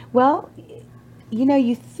 Yeah. Well, you know,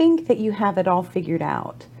 you think that you have it all figured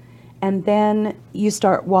out, and then you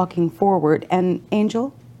start walking forward. And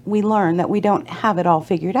Angel, we learn that we don't have it all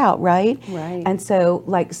figured out, right? Right. And so,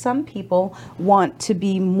 like, some people want to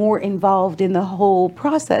be more involved in the whole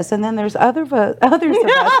process, and then there's others of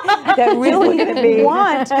us that really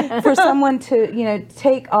want for someone to, you know,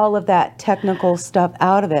 take all of that technical stuff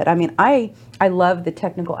out of it. I mean, I love the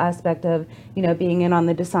technical aspect of, you know, being in on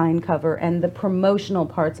the design cover and the promotional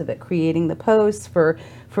parts of it, creating the posts for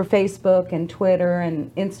Facebook and Twitter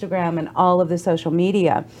and Instagram and all of the social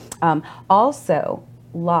media. Also,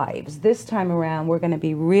 lives. This time around, we're going to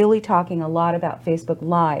be really talking a lot about Facebook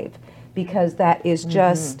Live, because that is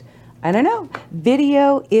just, I don't know,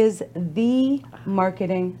 video is the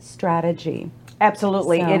marketing strategy.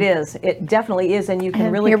 Absolutely, So- it is. It definitely is, and you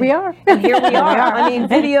can really. here we are. And here we are. I mean,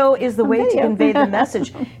 video is the way to convey the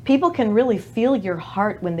message. People can really feel your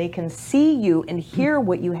heart when they can see you and hear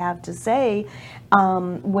what you have to say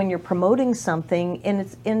when you're promoting something,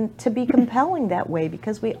 and to be compelling that way,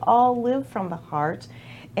 because we all live from the heart,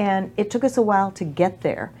 and it took us a while to get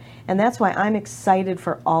there. And that's why I'm excited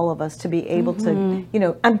for all of us to be able to, you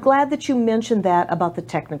know, I'm glad that you mentioned that about the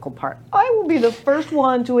technical part. I will be the first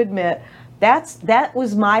one to admit that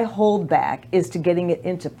was my holdback, is to getting it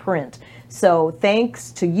into print. So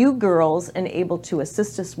thanks to you girls and able to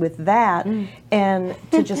assist us with that and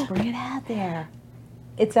to just bring it out there.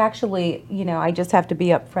 It's actually, you know, I just have to be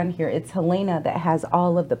upfront here. It's Helena that has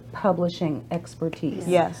all of the publishing expertise.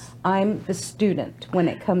 Yes. I'm the student when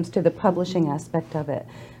it comes to the publishing aspect of it.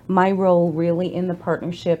 My role really in the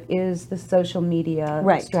partnership is the social media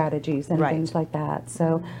Right. strategies and Right. things like that.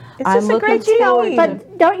 So It's I'm just a looking great forward team. to-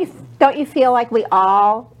 But don't you feel like we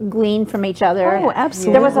all glean from each other? Oh,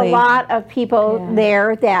 absolutely. There was a lot of people Yeah.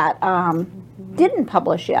 there that didn't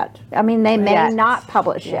publish yet. I mean, they may Yes. not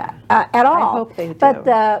publish yet at all. hope they do.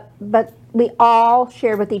 But we all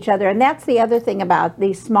share with each other, and that's the other thing about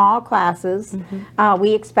these small classes.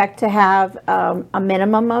 We expect to have a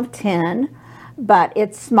minimum of 10, but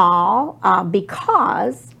it's small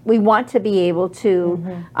because we want to be able to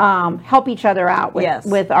help each other out with, Yes.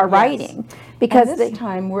 with our Yes. writing. And Because this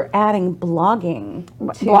time we're adding blogging.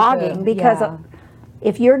 to blogging, the- because yeah.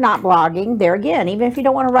 if you're not blogging, there again, even if you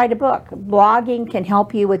don't want to write a book, blogging can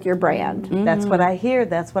help you with your brand. That's what I hear.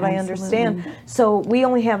 That's what I understand. So we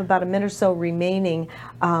only have about a minute or so remaining.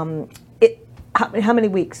 How many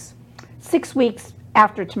weeks? 6 weeks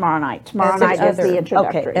after tomorrow night. Tomorrow Every night is other- the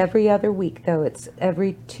introductory. okay. Every other week, though. It's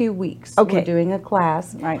every 2 weeks. Okay. We're doing a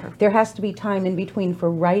class. Right. There has to be time in between for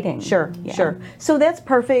writing. Sure, Yeah. sure. So that's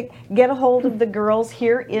perfect. Get a hold of the girls.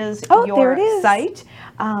 Here is Oh, your there it is. site.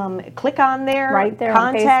 Click on there. Right there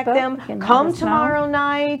on Contact Facebook. them. You can let Come us know. tomorrow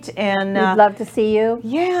night, and We'd love to see you.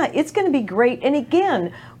 yeah, it's going to be great. And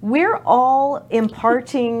again, we're all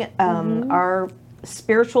imparting our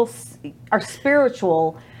spiritual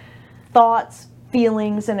thoughts,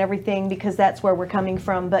 feelings, and everything, because that's where we're coming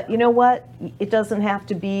from. But you know what? It doesn't have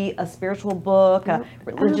to be a spiritual book, a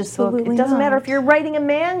religious book. It absolutely doesn't matter not. if you're writing a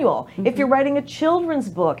manual, if you're writing a children's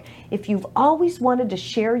book, if you've always wanted to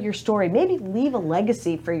share your story, maybe leave a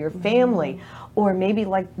legacy for your family, or maybe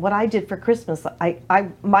like what I did for Christmas.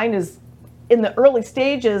 Mine is in the early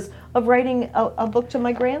stages of writing a book to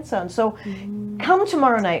my grandson. So come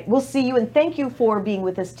tomorrow night. We'll see you, and thank you for being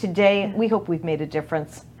with us today. We hope we've made a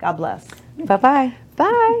difference. God bless. Bye-bye.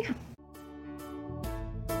 Bye.